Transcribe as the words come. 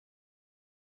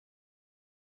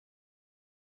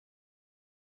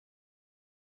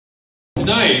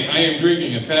Tonight, I am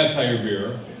drinking a Fat Tire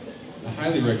beer. I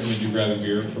highly recommend you grab a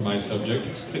beer for my subject.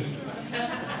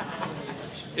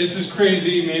 This is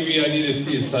crazy. Maybe I need to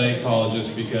see a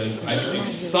psychologist because I'm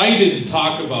excited to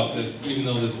talk about this, even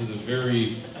though this is a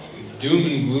very doom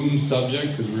and gloom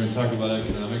subject, because we're going to talk about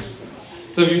economics.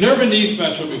 So if you've never been to East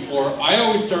Metro before, I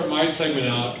always start my segment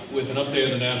out with an update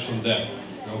on the national debt.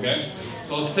 Okay?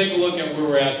 So let's take a look at where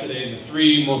we're at today, the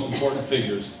three most important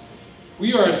figures.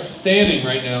 We are standing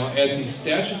right now at the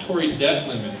statutory debt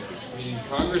limit, meaning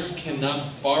Congress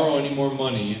cannot borrow any more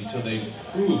money until they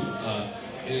approve an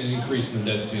increase in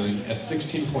the debt ceiling at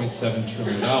 $16.7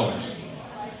 trillion.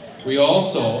 We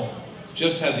also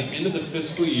just had the end of the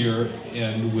fiscal year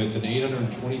end with an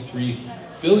 $823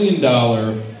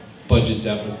 billion budget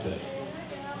deficit.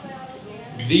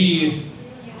 The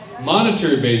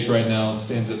monetary base right now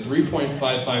stands at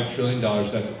 $3.55 trillion.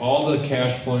 That's all the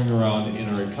cash flowing around in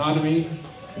our economy.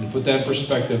 And to put that in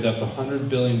perspective, that's $100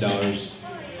 billion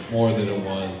more than it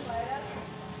was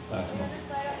last month.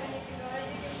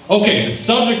 Okay, the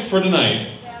subject for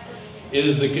tonight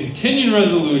is the continuing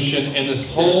resolution and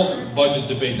this whole budget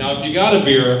debate. Now, if you got a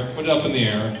beer, put it up in the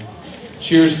air.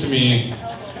 Cheers to me.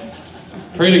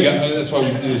 Pray to God. That's why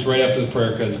we do this right after the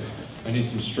prayer, because I need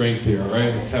some strength here, all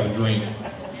right? Let's have a drink.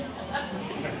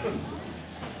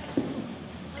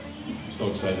 I'm so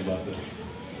excited about this.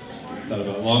 Thought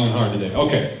about it long and hard today.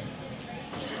 Okay.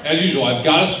 As usual, I've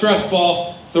got a stress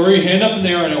ball. Throw your hand up in the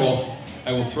air and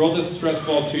I will throw this stress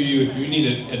ball to you if you need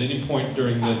it at any point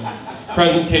during this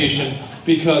presentation,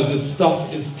 because this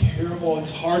stuff is terrible.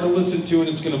 It's hard to listen to and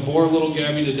it's going to bore little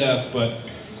Gabby to death, but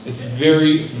it's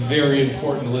very, very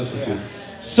important to listen to.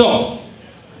 So,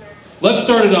 let's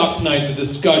start it off tonight, the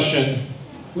discussion,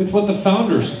 with what the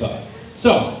founders thought.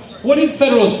 So, what did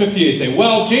Federalist 58 say?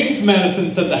 Well, James Madison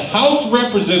said the House of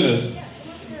Representatives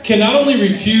can not only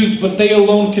refuse, but they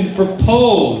alone can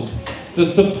propose the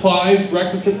supplies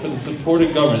requisite for the support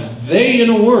of government. They,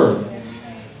 in a word,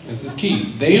 this is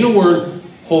key, they, in a word,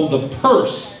 hold the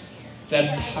purse,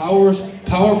 that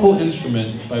powerful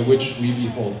instrument by which we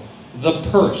behold. The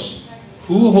purse.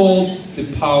 Who holds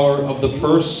the power of the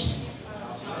purse?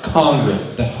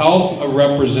 Congress, the House of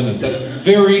Representatives. That's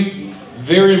very,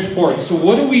 very important. So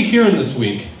what are we hearing this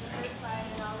week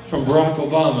from Barack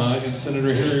Obama and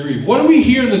Senator Harry Reid? What are we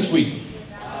hearing this week?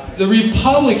 The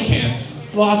Republicans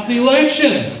lost the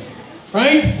election,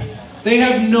 right? They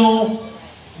have no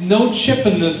chip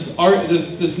in this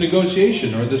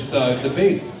negotiation or this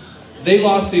debate. They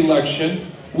lost the election.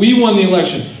 We won the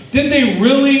election. Did they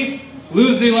really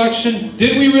lose the election?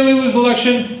 Did we really lose the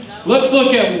election? Let's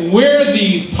look at where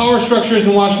the power structure is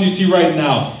in Washington, D.C. right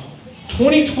now.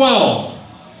 2012,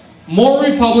 more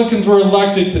Republicans were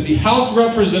elected to the House of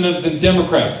Representatives than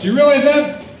Democrats. Do you realize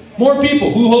that? More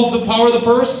people. Who holds the power of the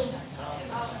purse?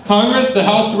 Congress, the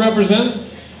House of Representatives.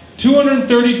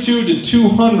 232 to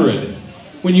 200.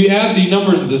 When you add the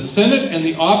numbers of the Senate and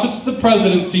the office of the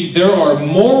presidency, there are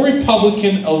more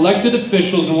Republican elected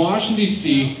officials in Washington,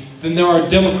 D.C. than there are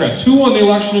Democrats. Who won the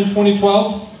election in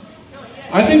 2012?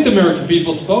 I think the American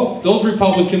people spoke. Those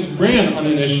Republicans ran on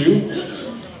an issue.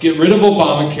 Get rid of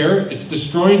Obamacare. It's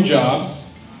destroying jobs.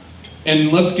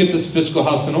 And let's get this fiscal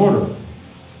house in order.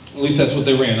 At least that's what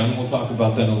they ran on. We'll talk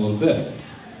about that in a little bit.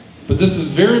 But this is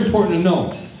very important to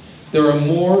know. There are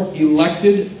more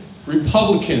elected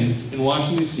Republicans in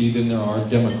Washington, D.C. than there are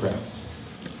Democrats.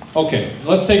 Okay,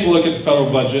 let's take a look at the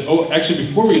federal budget. Oh, actually,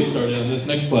 before we get started on this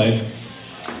next slide,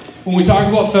 when we talk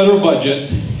about federal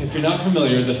budgets, if you're not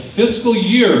familiar, the fiscal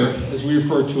year, as we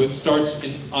refer to it, starts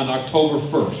on October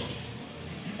 1st.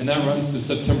 And that runs to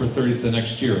September 30th the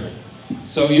next year.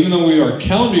 So even though we are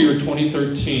calendar year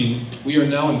 2013, we are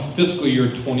now in fiscal year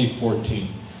 2014.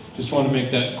 Just want to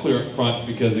make that clear up front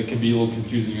because it can be a little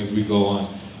confusing as we go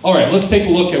on. All right, let's take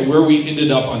a look at where we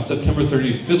ended up on September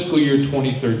 30th, fiscal year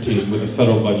 2013 with the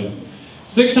federal budget.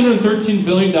 $613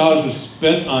 billion was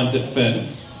spent on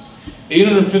defense,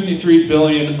 $853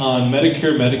 billion on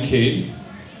Medicare, Medicaid.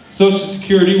 Social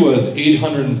Security was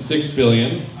 $806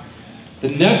 billion. The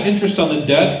net interest on the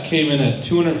debt came in at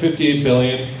 $258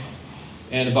 billion,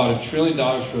 and about $1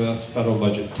 trillion for the federal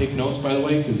budget. Take notes, by the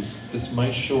way, because this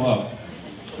might show up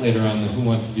later on the Who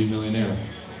Wants to Be a Millionaire.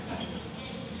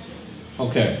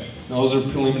 Okay, those are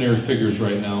preliminary figures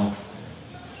right now.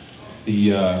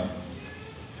 The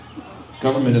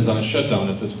government is on a shutdown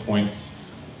at this point.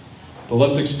 But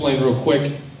let's explain real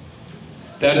quick.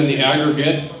 That in the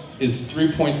aggregate is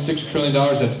 $3.6 trillion.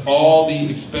 That's all the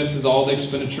expenses, all the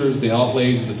expenditures, the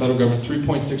outlays of the federal government,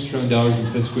 $3.6 trillion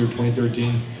in fiscal year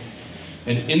 2013.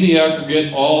 And in the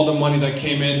aggregate, all the money that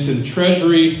came into the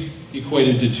Treasury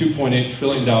equated to $2.8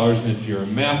 trillion, and if you're a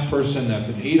math person, that's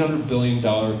an $800 billion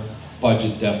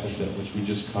budget deficit, which we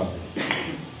just covered.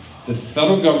 The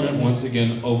federal government, once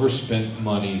again, overspent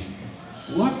money.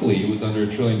 Luckily, it was under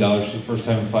 $1 trillion for the first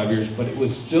time in 5 years, but it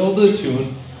was still to the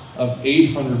tune of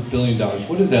 $800 billion.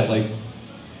 What is that, like?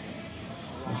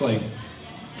 It's like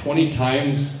 20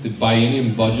 times the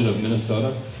biennium budget of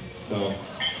Minnesota. So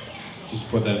let's just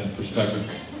put that in perspective.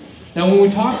 Now, when we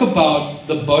talk about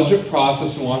the budget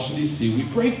process in Washington, D.C.,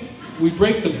 we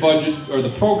break the budget or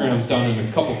the programs down in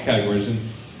a couple categories. And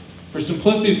for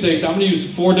simplicity's sake, I'm going to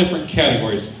use 4 different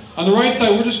categories. On the right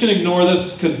side, we're just going to ignore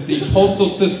this because the postal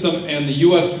system and the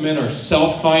U.S. Mint are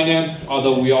self-financed,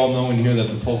 although we all know in here that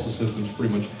the postal system is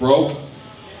pretty much broke.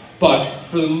 But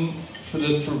for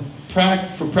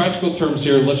practical terms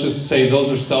here, let's just say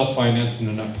those are self-financed and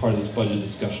they're not part of this budget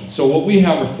discussion. So what we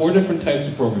have are 4 different types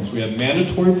of programs. We have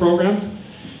mandatory programs.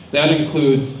 That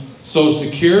includes Social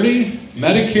Security,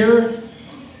 Medicare.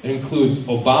 It includes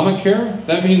Obamacare.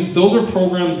 That means those are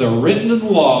programs that are written into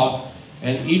law,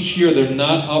 and each year they're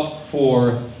not up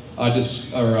for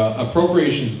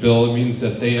appropriations bill. It means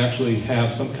that they actually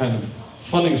have some kind of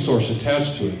funding source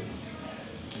attached to it.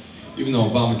 Even though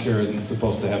Obamacare isn't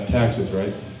supposed to have taxes,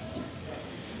 right?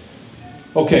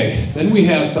 Okay, then we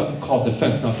have something called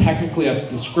defense. Now, technically that's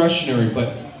discretionary,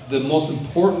 but the most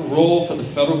important role for the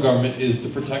federal government is to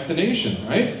protect the nation,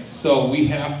 right? So we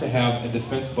have to have a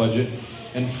defense budget.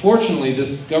 And fortunately,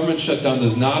 this government shutdown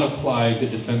does not apply to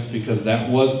defense because that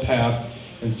was passed.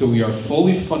 And so we are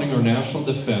fully funding our national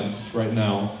defense right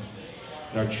now.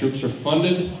 And our troops are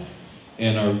funded,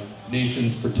 and our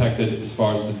nation's protected as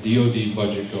far as the DoD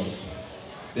budget goes.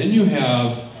 Then you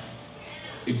have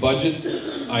a budget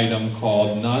item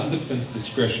called non-defense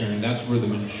discretionary, and that's where the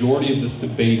majority of this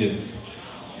debate is.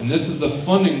 And this is the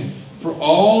funding for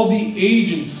all the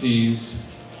agencies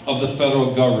of the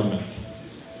federal government.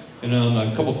 And on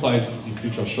a couple slides in the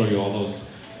future, I'll show you all those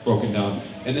broken down.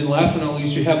 And then last but not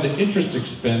least, you have the interest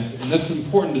expense, and that's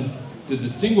important to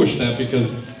distinguish that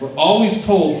because we're always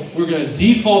told we're going to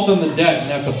default on the debt, and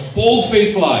that's a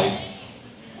bold-faced lie.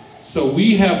 So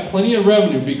we have plenty of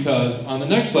revenue because on the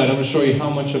next slide, I'm going to show you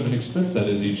how much of an expense that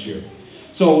is each year.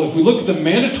 So if we look at the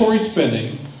mandatory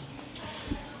spending,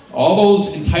 all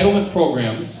those entitlement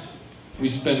programs, we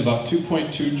spend about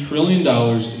 $2.2 trillion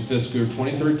in fiscal year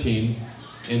 2013,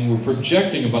 and we're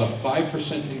projecting about a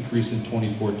 5% increase in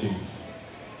 2014.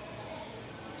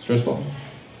 Stress ball?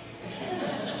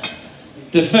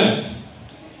 Defense.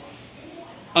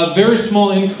 A very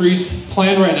small increase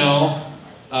planned right now,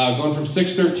 going from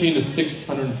 $613 to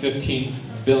 $615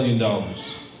 billion.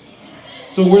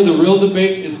 So where the real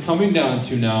debate is coming down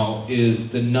to now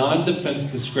is the non-defense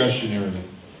discretionary.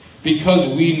 Because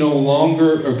we no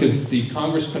longer, or because the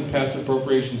Congress couldn't pass an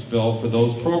appropriations bill for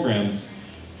those programs,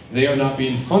 they are not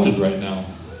being funded right now.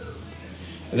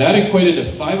 That equated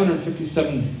to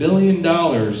 $557 billion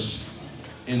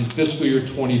in fiscal year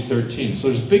 2013. So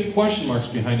there's big question marks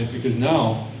behind it because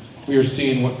now we are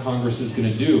seeing what Congress is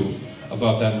going to do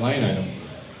about that line item.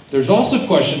 There's also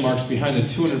question marks behind the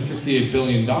 $258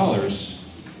 billion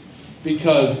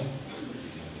because,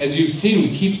 as you've seen,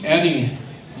 we keep adding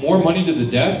more money to the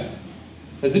debt.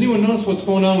 Has anyone noticed what's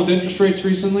going on with interest rates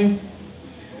recently?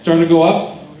 Starting to go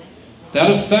up? That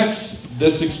affects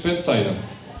this expense item.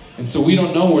 And so we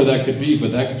don't know where that could be,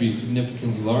 but that could be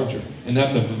significantly larger. And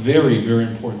that's a very, very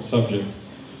important subject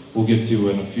we'll get to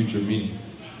in a future meeting.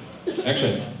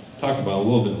 Actually, I talked about it a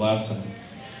little bit last time.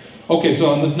 Okay, so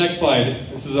on this next slide,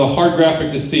 this is a hard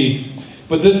graphic to see,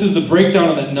 but this is the breakdown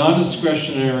of that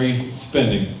non-discretionary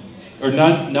spending, or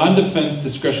non-defense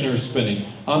discretionary spending.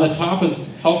 On the top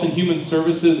is Health and Human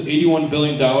Services, $81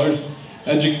 billion.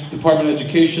 Department of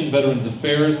Education, Veterans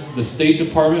Affairs, the State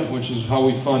Department, which is how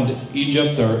we fund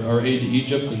Egypt, our aid to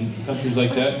Egypt and countries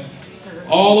like that,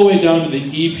 all the way down to the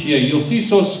EPA. You'll see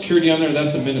Social Security on there.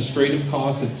 That's administrative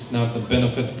costs. It's not the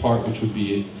benefits part, which would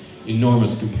be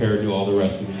enormous compared to all the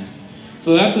rest of these.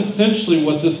 So that's essentially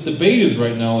what this debate is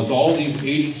right now, is all these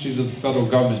agencies of the federal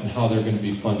government and how they're going to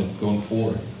be funded going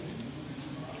forward.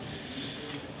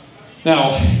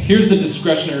 Now, here's the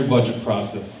discretionary budget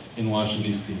process in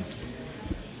Washington, D.C.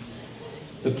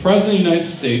 The President of the United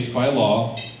States, by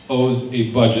law, owes a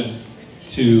budget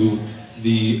to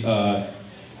the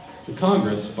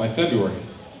Congress by February.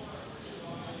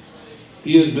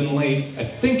 He has been late, I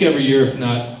think every year, if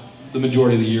not the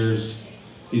majority of the years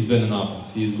he's been in office.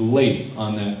 He is late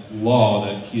on that law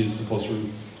that he is supposed to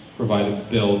provide a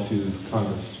bill to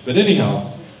Congress. But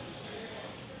anyhow,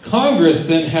 Congress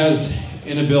then has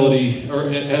an ability, or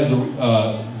it has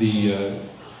what's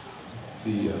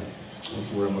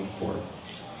the word I'm looking for?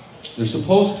 they're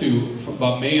supposed to, from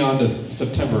about May on to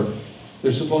September,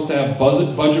 they're supposed to have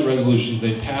budget resolutions.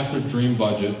 They pass their dream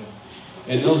budget,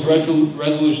 and those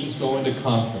resolutions go into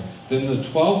conference. Then the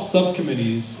 12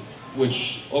 subcommittees,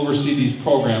 which oversee these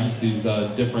programs, these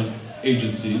different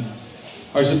agencies,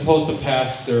 are supposed to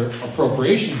pass their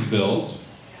appropriations bills,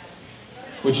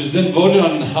 which is then voted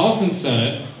on in the House and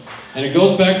Senate, and it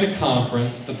goes back to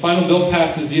conference. The final bill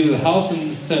passes either the House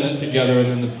and the Senate together, and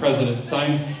then the President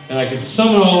signs, and I can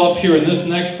sum it all up here in this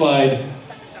next slide,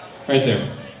 right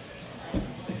there.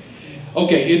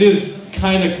 Okay, it is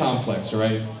kind of complex,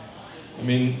 right? I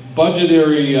mean,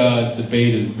 budgetary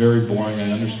debate is very boring.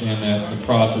 I understand that. The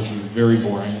process is very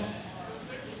boring.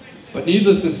 But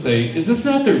needless to say, is this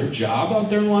not their job out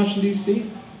there in Washington,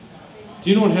 D.C.? Do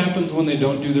you know what happens when they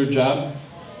don't do their job?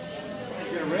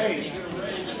 Get a raise.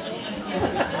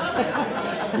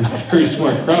 A very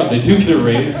smart crowd. They do get a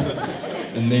raise,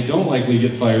 and they don't likely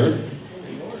get fired.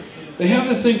 They have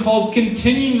this thing called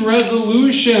continuing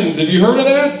resolutions. Have you heard of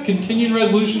that? Continuing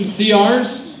resolutions,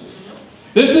 CRs?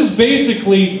 This is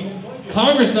basically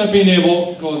Congress not being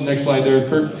able, go to the next slide there,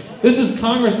 Kurt. This is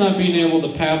Congress not being able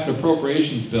to pass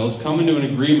appropriations bills, come into an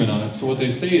agreement on it. So what they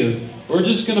say is, we're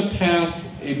just going to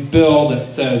pass a bill that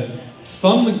says,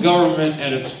 fund the government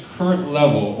at its current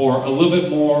level, or a little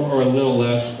bit more, or a little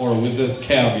less, or with this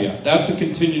caveat. That's a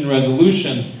continuing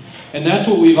resolution. And that's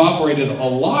what we've operated a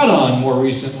lot on more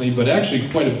recently, but actually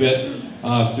quite a bit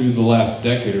through the last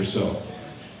decade or so.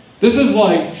 This is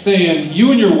like saying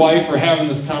you and your wife are having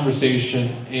this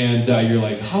conversation, and you're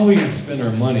like, how are we going to spend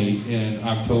our money in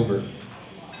October?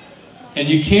 And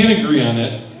you can't agree on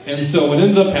it. And so what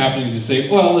ends up happening is you say,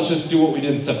 well, let's just do what we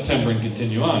did in September and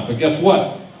continue on. But guess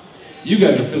what? You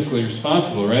guys are fiscally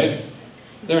responsible, right?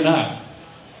 They're not.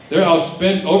 They're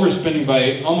overspending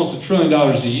by almost $1 trillion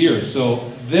a year.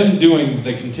 So them doing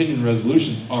the continuing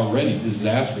resolutions already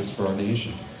disastrous for our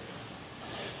nation.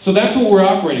 So that's what we're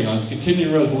operating on, is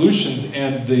continuing resolutions,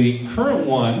 and the current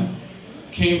one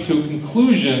came to a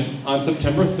conclusion on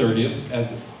September 30th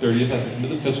at the end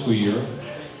of the fiscal year.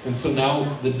 And so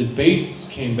now the debate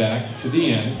came back to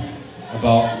the end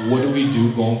about what do we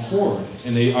do going forward.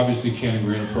 And they obviously can't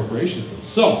agree on appropriations bills.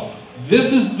 So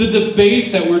this is the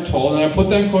debate that we're told, and I put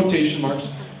that in quotation marks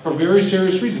for a very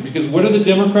serious reason, because what are the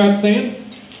Democrats saying?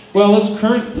 Well,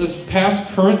 let's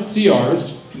pass current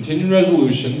CRs, continuing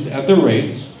resolutions, at their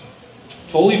rates,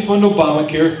 fully fund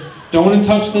Obamacare, don't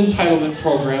touch the entitlement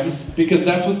programs, because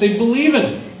that's what they believe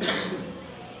in.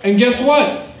 And guess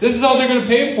what? This is how they're going to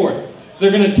pay for it.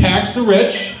 They're going to tax the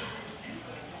rich,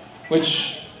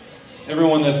 which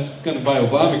everyone that's going to buy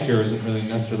Obamacare isn't really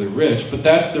necessarily rich, but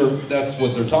that's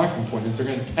what their talking point is. They're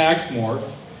going to tax more,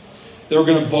 they're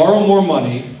going to borrow more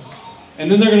money,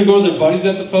 and then they're going to go to their buddies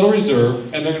at the Federal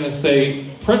Reserve, and they're going to say,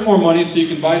 print more money so you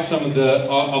can buy some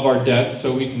of our debt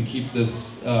so we can keep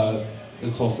this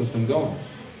whole system going.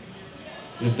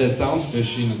 And if that sounds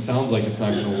fishy and it sounds like it's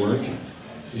not going to work,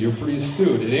 you're pretty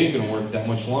astute. It ain't going to work that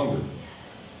much longer.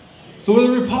 So what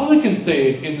do the Republicans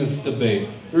say in this debate?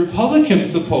 The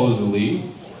Republicans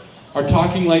supposedly are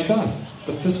talking like us,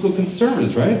 the fiscal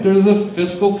conservatives, right? There's a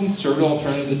fiscal conservative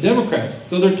alternative to the Democrats.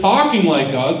 So they're talking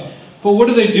like us, but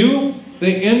what do?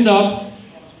 They end up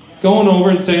going over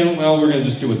and saying, well, we're going to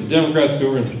just do what the Democrats do,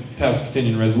 we're going to pass a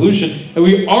continuing resolution. And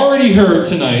we already heard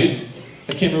tonight,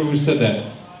 I can't remember who said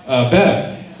that,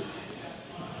 Bev.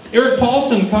 Eric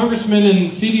Paulson, congressman in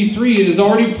CD3, is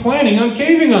already planning on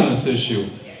caving on this issue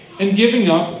and giving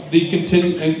up the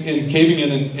caving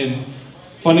in and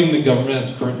funding the government at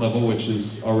its current level, which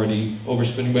is already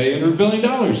overspending by $800 billion.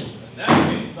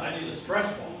 That means I need a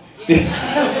stress ball.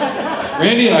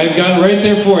 Randy, I've got it right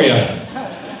there for you.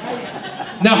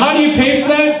 Now, how do you pay for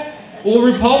that? Well,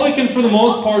 Republicans, for the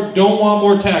most part, don't want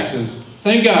more taxes.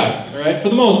 Thank God, all right, for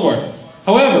the most part.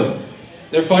 However,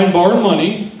 they're fine borrowing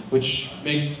money, which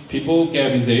makes people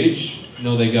Gabby's age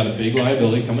know they got a big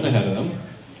liability coming ahead of them.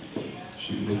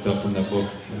 She looked up from that book.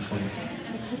 That's funny.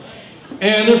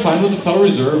 And they're fine with the Federal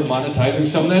Reserve monetizing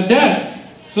some of that debt.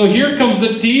 So here comes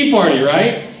the Tea Party,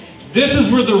 right? This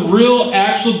is where the real,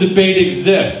 actual debate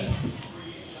exists.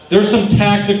 There's some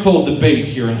tactical debate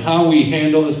here on how we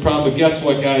handle this problem. But guess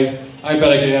what, guys? I bet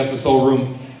I could ask this whole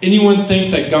room. Anyone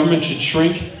think that government should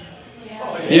shrink?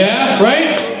 Yeah,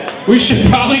 right? We should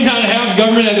probably not have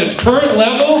government at its current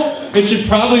level. It should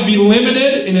probably be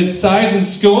limited in its size and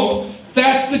scope.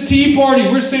 That's the Tea Party.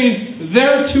 We're saying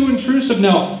they're too intrusive.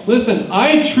 Now, listen,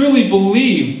 I truly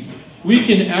believe we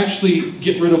can actually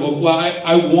get rid of, well,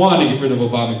 I want to get rid of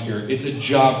Obamacare. It's a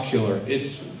job killer.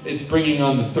 It's bringing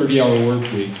on the 30-hour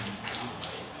work week.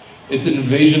 It's an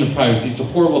invasion of privacy. It's a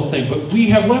horrible thing, but we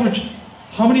have leverage.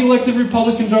 How many elected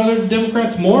Republicans are there?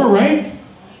 Democrats more, right?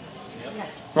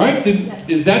 Right?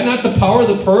 Is that not the power of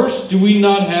the purse? Do we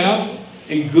not have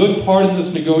a good part in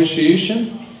this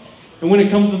negotiation? And when it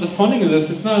comes to the funding of this,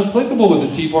 it's not applicable with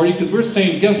the Tea Party because we're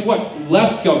saying, guess what?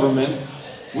 Less government.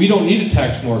 We don't need to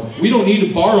tax more. We don't need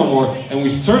to borrow more. And we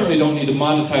certainly don't need to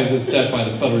monetize this debt by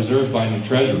the Federal Reserve buying the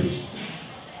treasuries.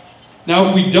 Now,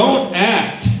 if we don't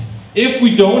act,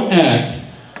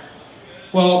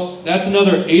 well, that's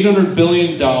another $800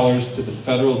 billion to the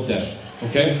federal debt,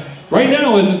 okay? Right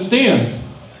now, as it stands,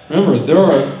 remember, there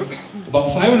are about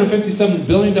 $557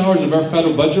 billion of our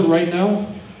federal budget right now,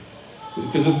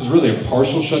 because this is really a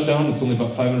partial shutdown, it's only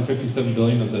about $557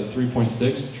 billion of the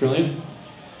 $3.6 trillion.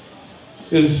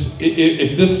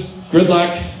 If this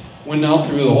gridlock went out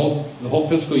through the whole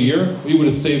fiscal year, we would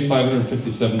have saved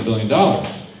 $557 billion,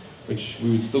 which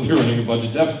we would still be running a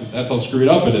budget deficit. That's how screwed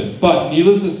up it is. But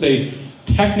needless to say,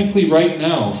 technically right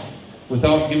now,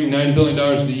 without giving $9 billion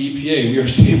to the EPA, we are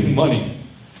saving money.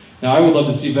 Now, I would love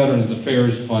to see Veterans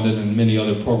Affairs funded and many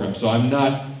other programs, so I'm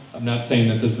not saying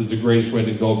that this is the greatest way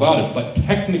to go about it, but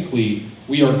technically,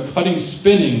 we are cutting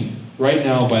spending right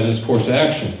now by this course of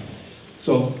action.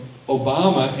 So if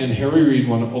Obama and Harry Reid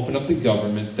want to open up the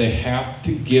government, they have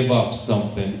to give up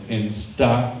something and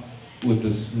stop with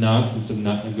this nonsense of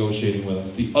not negotiating with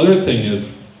us. The other thing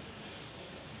is,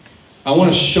 I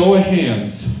want a show of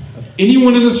hands of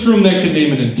anyone in this room that can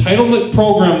name an entitlement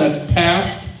program that's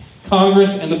passed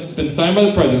Congress and been signed by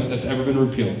the president that's ever been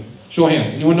repealed. Show of hands.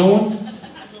 Anyone know one?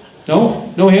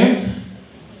 No? No hands?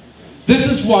 This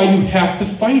is why you have to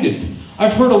fight it.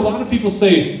 I've heard a lot of people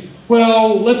say,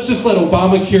 well, let's just let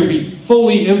Obamacare be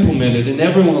fully implemented and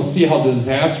everyone will see how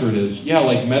disastrous it is. Yeah,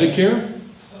 like Medicare,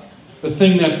 the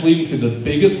thing that's leading to the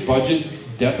biggest budget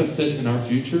deficit in our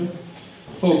future.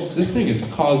 Folks, this thing is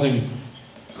causing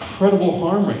incredible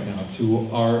harm right now to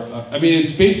our, I mean,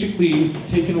 it's basically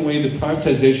taking away the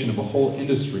privatization of a whole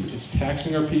industry. It's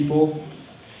taxing our people.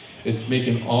 It's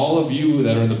making all of you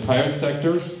that are in the private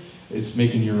sector, it's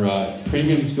making your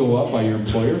premiums go up by your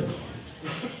employer.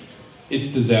 It's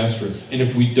disastrous. And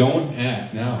if we don't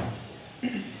act now,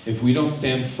 if we don't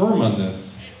stand firm on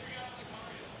this,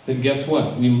 then guess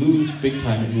what? We lose big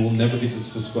time and we'll never get this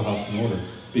fiscal house in order.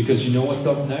 Because you know what's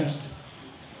up next?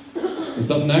 What's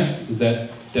up next is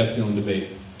that debt ceiling debate.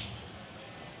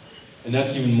 And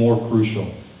that's even more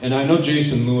crucial. And I know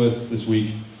Jason Lewis this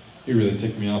week, he really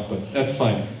ticked me off, but that's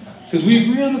fine. Because we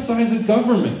agree on the size of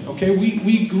government, okay?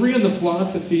 We agree on the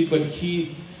philosophy, but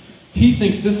he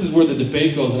thinks this is where the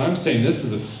debate goes, and I'm saying this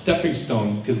is a stepping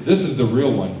stone, because this is the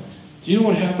real one. Do you know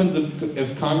what happens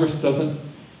if Congress doesn't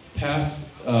pass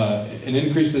an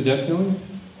increase to the debt ceiling?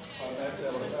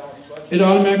 It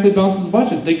automatically balances the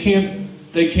budget. They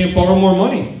can't borrow more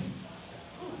money.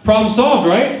 Problem solved,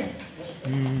 right?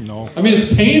 No. I mean,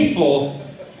 it's painful,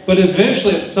 but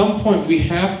eventually, at some point, we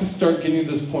have to start getting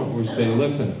to this point where we say,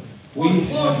 listen,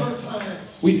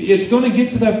 it's going to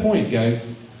get to that point,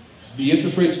 guys. The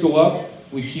interest rates go up,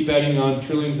 we keep adding on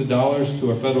trillions of dollars to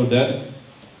our federal debt,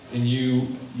 and you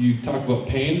talk about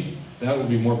pain, that will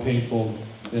be more painful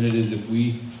than it is if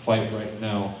we fight right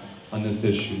now on this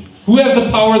issue. Who has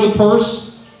the power of the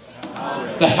purse?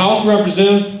 The House of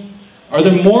Representatives. Are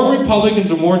there more Republicans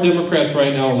or more Democrats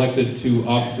right now elected to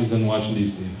offices in Washington,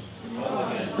 D.C.?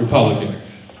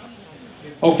 Republicans.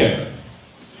 Okay,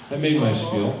 I made my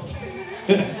spiel.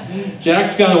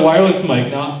 Jack's got a wireless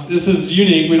mic. Now, this is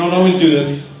unique. We don't always do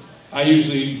this. I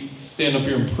usually stand up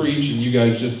here and preach, and you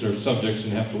guys just are subjects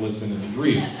and have to listen and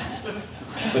agree.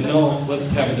 But no, let's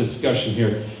have a discussion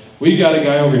here. We got a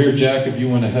guy over here, Jack, if you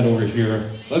want to head over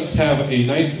here. Let's have a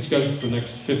nice discussion for the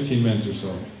next 15 minutes or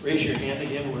so. Raise your hand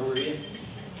again, where were you?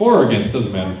 For or against,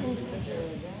 doesn't matter.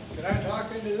 Can I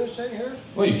talk into this thing here?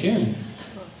 Well, you can.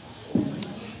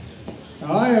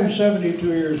 Now, I am 72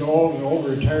 years old and old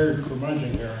retired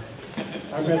curmudgeon here.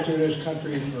 I've been through this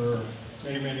country for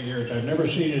many, many years. I've never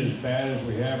seen it as bad as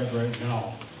we have it right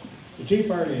now. The Tea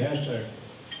Party has to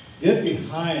get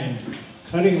behind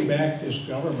cutting back this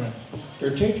government.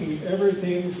 They're taking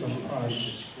everything from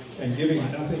us and giving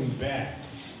nothing back.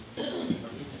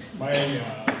 My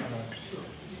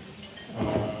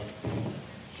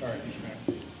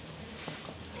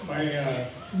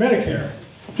Medicare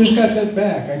just got that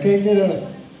back. I can't get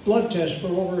a blood test for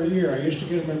over a year. I used to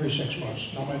get them every 6 months.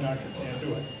 Now my doctor can't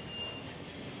do it.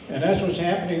 And that's what's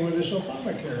happening with this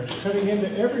Obamacare. It's cutting into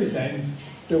everything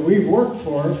that we've worked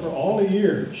for all the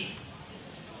years.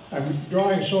 I'm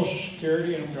drawing Social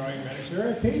Security and I'm drawing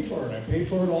Medicare. I paid for it. I paid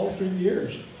for it all through the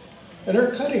years. And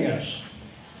they're cutting us.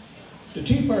 The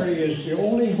Tea Party is the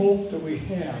only hope that we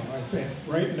have, I think,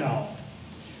 right now.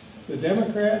 The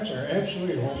Democrats are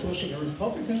absolutely hopeless, and the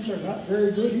Republicans are not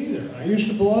very good either. I used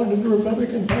to belong to the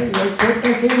Republican Party. I quit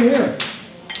when I came here.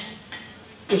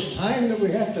 It's time that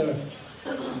we have to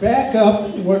back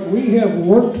up what we have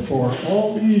worked for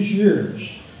all these years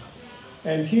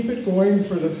and keep it going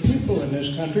for the people in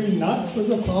this country, not for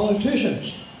the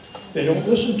politicians. They don't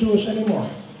listen to us anymore.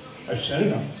 I've said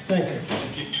enough. Thank you.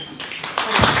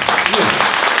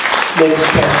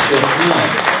 Next question.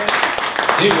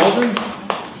 Nate Waldron?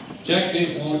 Jack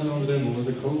Nate Waldron over there in the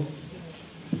leather coat.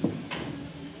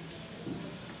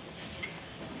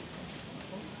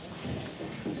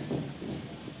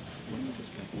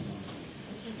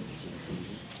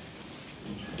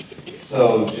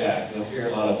 So, Jack, you'll hear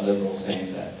a lot of liberals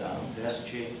saying that. That's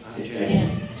Jake.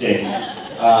 Jake.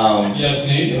 Yes,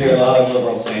 Nate. You'll hear a lot of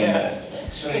liberals saying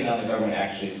that shutting down the government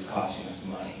actually is costing us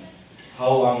money. How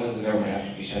long does the government have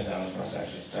to be shut down for us to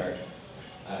actually start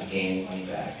gaining money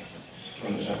back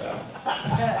from the shutdown?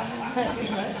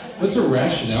 What's the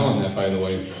rationale on that, by the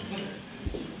way?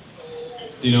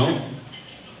 Do you know?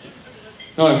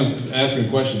 No, I'm just asking a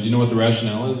question. Do you know what the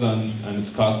rationale is on it's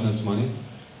costing us money?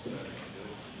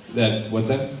 What's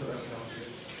that?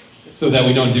 So that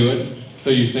we don't do it? So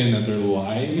you're saying that they're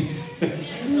lying?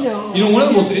 No. You know, one of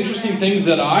the most interesting things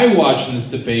that I watch in this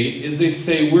debate is they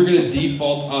say we're going to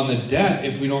default on the debt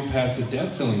if we don't pass the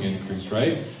debt ceiling increase,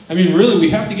 right? I mean, really, we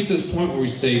have to get to this point where we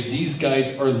say these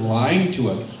guys are lying to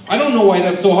us. I don't know why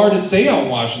that's so hard to say out in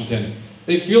Washington.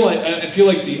 They feel like, I feel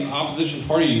like the opposition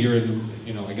party here,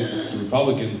 you know, I guess it's the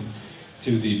Republicans,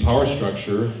 to the power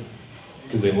structure,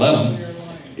 because they let them,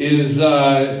 is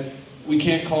we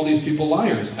can't call these people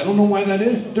liars. I don't know why that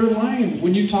is. They're lying.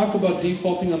 When you talk about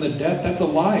defaulting on the debt, that's a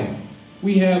lie.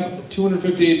 We have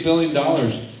 $258 billion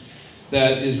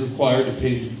that is required to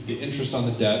pay the interest on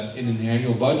the debt in an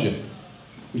annual budget.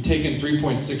 We take in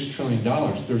 $3.6 trillion.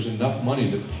 There's enough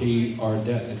money to pay our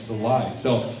debt. It's a lie.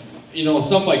 So, you know,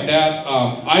 stuff like that,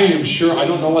 I am sure, I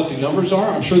don't know what the numbers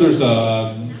are. I'm sure there's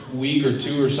a week or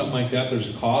two or something like that. There's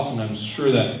a cost, and I'm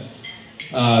sure that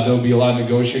there'll be a lot of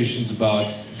negotiations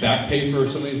about back pay for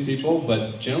some of these people,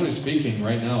 but generally speaking,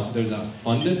 right now, if they're not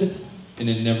funded and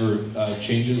it never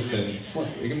changes, then what?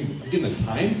 Are you getting the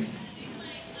time?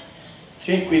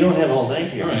 Jake, we don't have all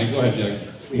night here. All right, go ahead,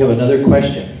 Jack. We have another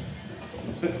question.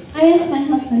 I asked my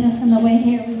husband this on the way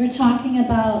here. We were talking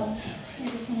about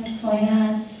everything that's going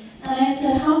on. And I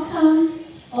said, how come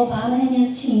Obama and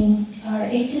his team are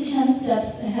 8 to 10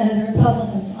 steps ahead of the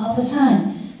Republicans all the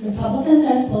time? The Republicans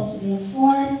are supposed to be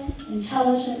informed,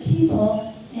 intelligent people,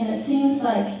 and it seems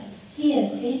like he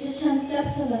is 8 to 10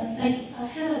 steps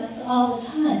ahead of us all the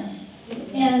time.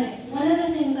 And one of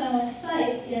the things I want to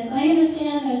cite is I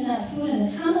understand there's not food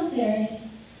in the commissaries,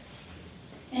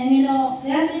 and you know,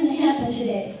 that didn't happen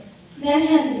today. That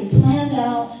had to be planned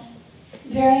out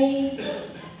very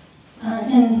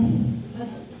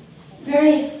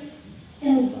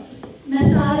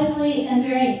methodically and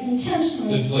very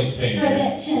intentionally To inflict pain.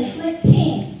 to inflict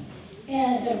pain.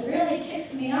 And it really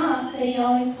ticks me off that he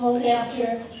always goes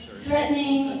after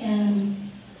threatening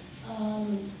and,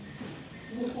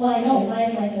 well, I know he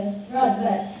lies like a rug,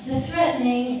 but the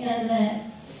threatening and the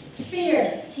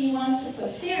fear, he wants to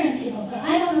put fear in people. But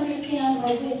I don't understand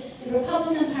why the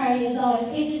Republican Party is always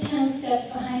 8 to 10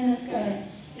 steps behind this guy.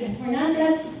 If we're not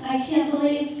that, I can't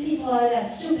believe people are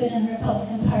that stupid in the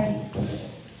Republican Party.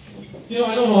 You know,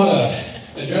 I don't know how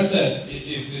to address that,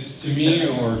 if it's to me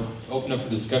or open up for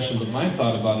discussion, but my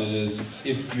thought about it is,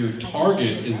 if your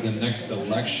target is the next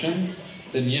election,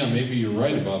 then yeah, maybe you're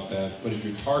right about that. But if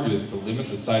your target is to limit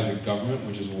the size of government,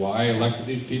 which is why I elected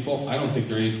these people, I don't think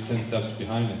they're 8 to 10 steps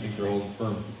behind. I think they're holding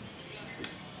firm.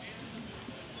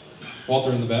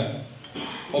 Walter in the back.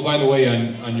 Oh, by the way,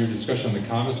 on your discussion on the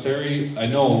commissary, I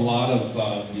know a lot of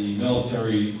the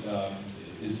military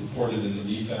is supported in the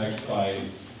defects by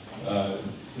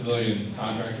civilian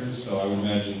contractors, so I would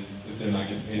imagine if they're not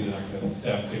getting paid, they're not going to have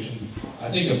staff vacations. I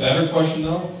think a better question,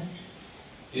 though,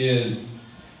 is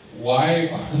why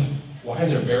are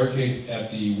there barricades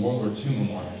at the World War II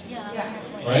Memorial?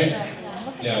 Right?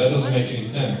 Yeah, that doesn't make any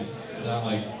sense. It's not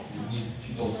like you need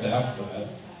people's staff for that.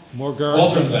 More guards.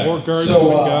 Walter in the back. More guards.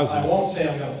 So in I Gaza. won't say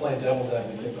I'm going to play devil's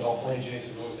advocate, but I'll play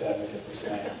Jason Lewis advocate for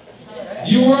tonight.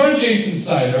 You were on Jason's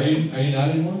side, are you not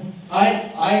anymore?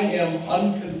 I am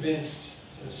unconvinced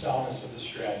to the soundness of the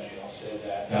strategy. I'll say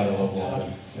that. Gotta love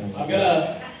Walter.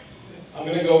 I'm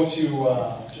gonna go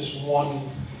to just one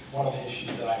of the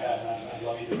issues that I had, and I'd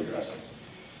love you to address it.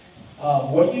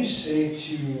 What do you say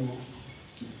to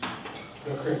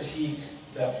the critique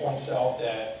that points out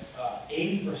that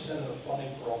 80% of the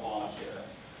funding for Obamacare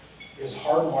is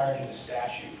hardwired into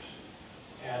statute,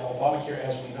 And Obamacare,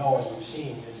 as we know, as we've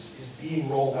seen, is being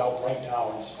rolled out right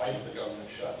now in spite of the government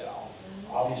shutdown.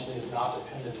 Obviously is not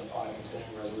dependent upon a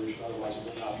continuing resolution, otherwise it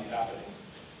would not be happening.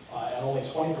 And only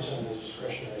 20% of the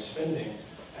discretionary spending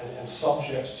and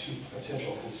subject to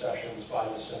potential concessions by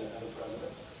the Senate and the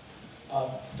President.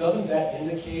 Doesn't that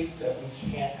indicate that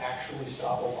we can't actually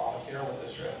stop Obamacare with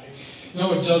this strategy?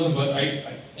 No, it doesn't, but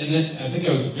I think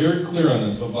I was very clear on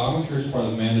this. Obamacare is part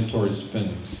of mandatory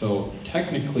spending, so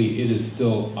technically it is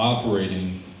still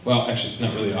operating. Well, actually it's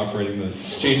not really operating, the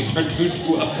exchanges aren't doing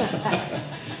too well.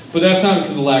 But that's not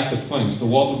because of lack of funding, so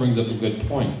Walter brings up a good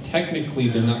point. Technically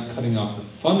they're not cutting off the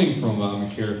funding from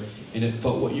Obamacare,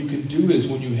 but what you can do is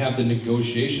when you have the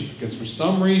negotiation, because for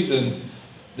some reason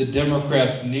the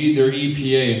Democrats need their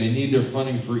EPA and they need their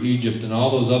funding for Egypt and all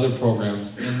those other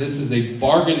programs, and this is a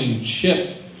bargaining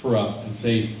chip for us, and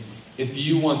say, if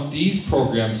you want these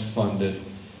programs funded,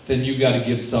 then you got to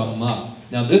give something up.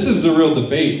 Now this is a real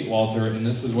debate, Walter, and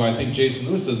this is why I think Jason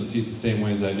Lewis doesn't see it the same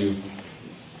way as I do.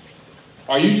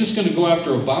 Are you just going to go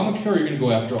after Obamacare, or are you going to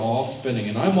go after all spending?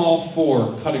 And I'm all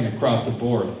for cutting across the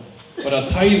board, but I'll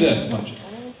tell you this much.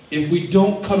 If we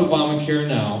don't cut Obamacare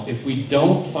now, if we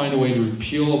don't find a way to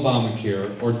repeal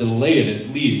Obamacare, or delay it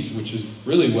at least, which is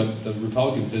really what the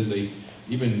Republicans did, they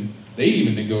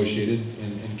even negotiated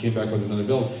and came back with another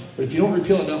bill. But if you don't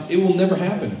repeal it now, it will never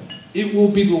happen. It will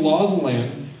be the law of the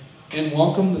land, and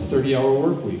welcome the 30-hour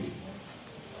work week.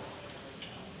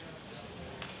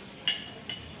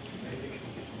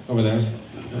 Over there.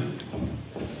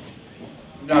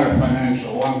 Not a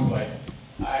financial one, but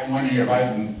I'm wondering if I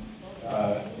can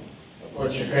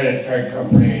approach a credit card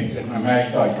company with my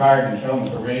maxed out card and tell them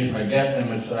to raise my debt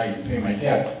limit so I can pay my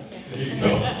debt. There you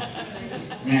go.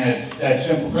 I mean, it's that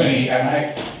simple to me, and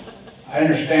I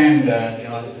understand you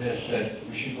know, this, that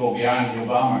we should go beyond the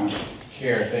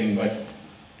Obamacare thing, but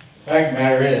the fact of the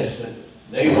matter is that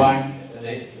they want,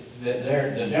 the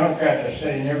Democrats are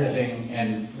setting everything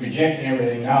and rejecting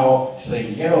everything now so they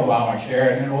can get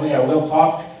Obamacare, and then we'll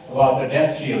talk about the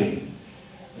debt ceiling.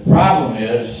 The problem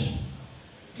is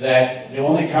that the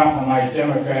only compromise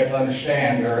Democrats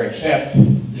understand or accept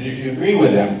is if you agree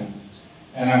with them.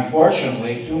 And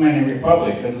unfortunately, too many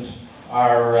Republicans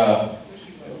are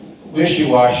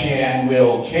wishy-washy and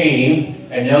will cave,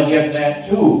 and they'll get that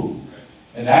too.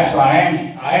 And that's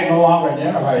why I no longer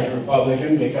identify as a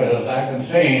Republican, because as I've been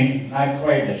saying, not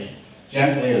quite as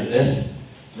gently as this,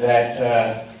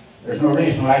 that there's no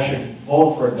reason why I should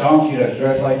vote for a donkey that's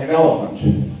dressed like an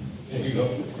elephant. There you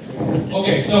go.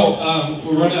 Okay, so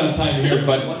we're running out of time here,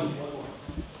 but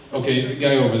okay, the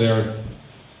guy over there.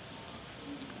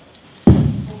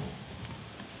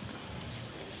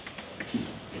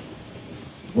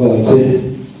 Well,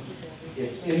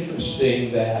 it's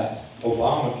interesting that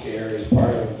Obamacare is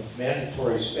part of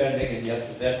mandatory spending, and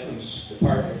yet the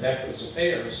Department of Veterans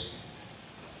Affairs,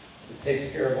 that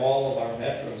takes care of all of our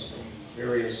veterans from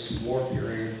various war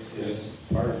periods, is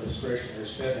part of discretionary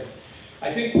spending.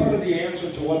 I think part of the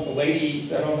answer to what the lady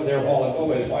said over there a while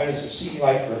ago is, why does it seem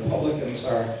like Republicans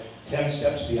are 10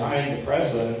 steps behind the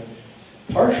president,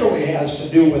 partially has to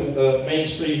do with the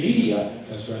mainstream media.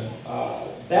 That's right.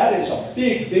 That is a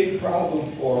big, big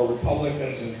problem for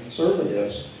Republicans and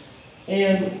conservatives.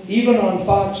 And even on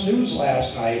Fox News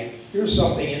last night, here's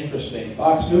something interesting.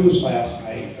 Fox News last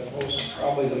night,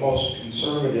 probably the most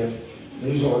conservative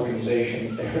news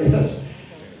organization there is,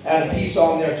 had a piece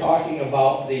on there talking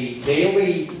about the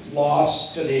daily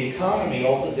loss to the economy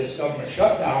over this government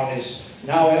shutdown is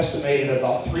now estimated at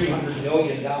about $300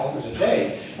 million a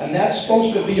day. And that's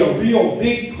supposed to be a real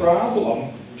big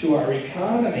problem to our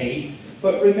economy.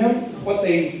 But remember, what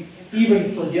they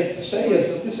even forget to say is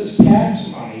that this is tax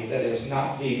money that is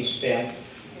not being spent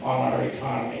on our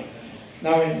economy.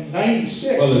 Now in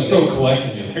 '96... Well, they're still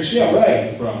collecting it, actually. Yeah, right.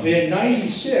 That's the problem. In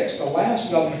 '96, the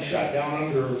last government shutdown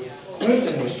under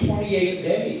Clinton was 28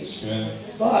 days. Yeah.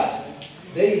 But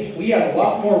we had a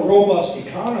lot more robust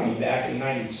economy back in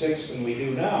 '96 than we do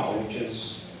now, which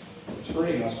is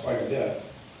hurting us quite a bit.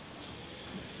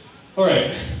 All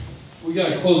right. We got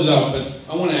to close it out,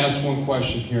 but I want to ask one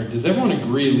question here. Does everyone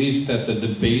agree at least that the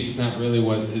debate's not really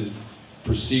what is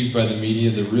perceived by the media?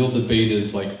 The real debate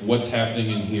is like what's happening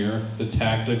in here, the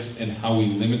tactics, and how we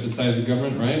limit the size of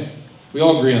government, right? We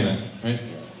all agree on that, right?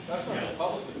 That's not a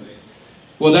public debate.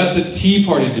 Well, that's the Tea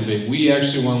Party debate. We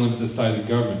actually want to limit the size of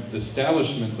government. The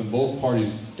establishments in both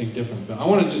parties think different. But I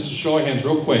want to just show of hands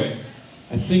real quick.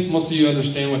 I think most of you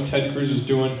understand what Ted Cruz is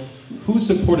doing. Who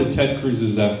supported Ted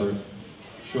Cruz's effort?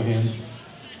 Show of hands.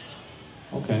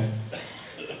 Okay.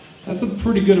 That's a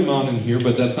pretty good amount in here,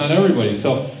 but that's not everybody.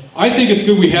 So I think it's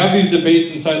good we have these debates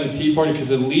inside the Tea Party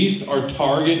because at least our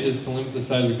target is to limit the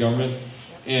size of government.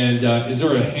 And is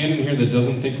there a hand in here that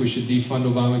doesn't think we should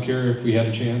defund Obamacare if we had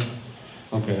a chance?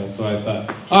 Okay, that's what I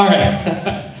thought. All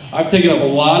right. I've taken up a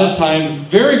lot of time.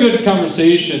 Very good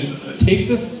conversation. Take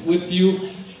this with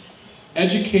you.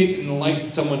 Educate and enlighten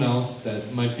someone else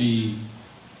that might be,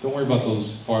 don't worry about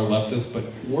those far leftists, but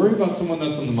worry about someone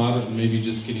that's on the moderate and maybe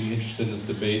just getting interested in this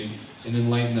debate, and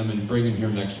enlighten them and bring them here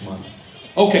next month.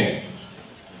 Okay.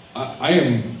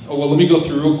 Well, let me go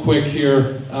through real quick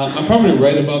here. I'm probably going to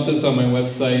write about this on my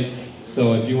website,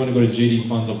 so if you want to go to JD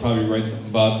Funds, I'll probably write something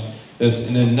about this.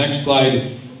 And then next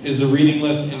slide is the reading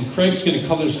list, and Craig's going to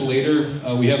cover this later.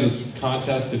 We have this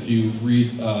contest. If you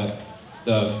read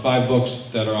the 5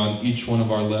 books that are on each one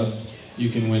of our list, you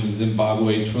can win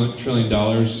Zimbabwe $1 trillion,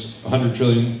 $100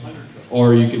 trillion,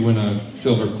 or you could win a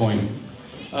silver coin.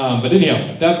 But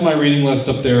anyhow, that's my reading list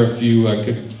up there if you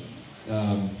could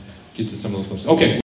get to some of those books. Okay.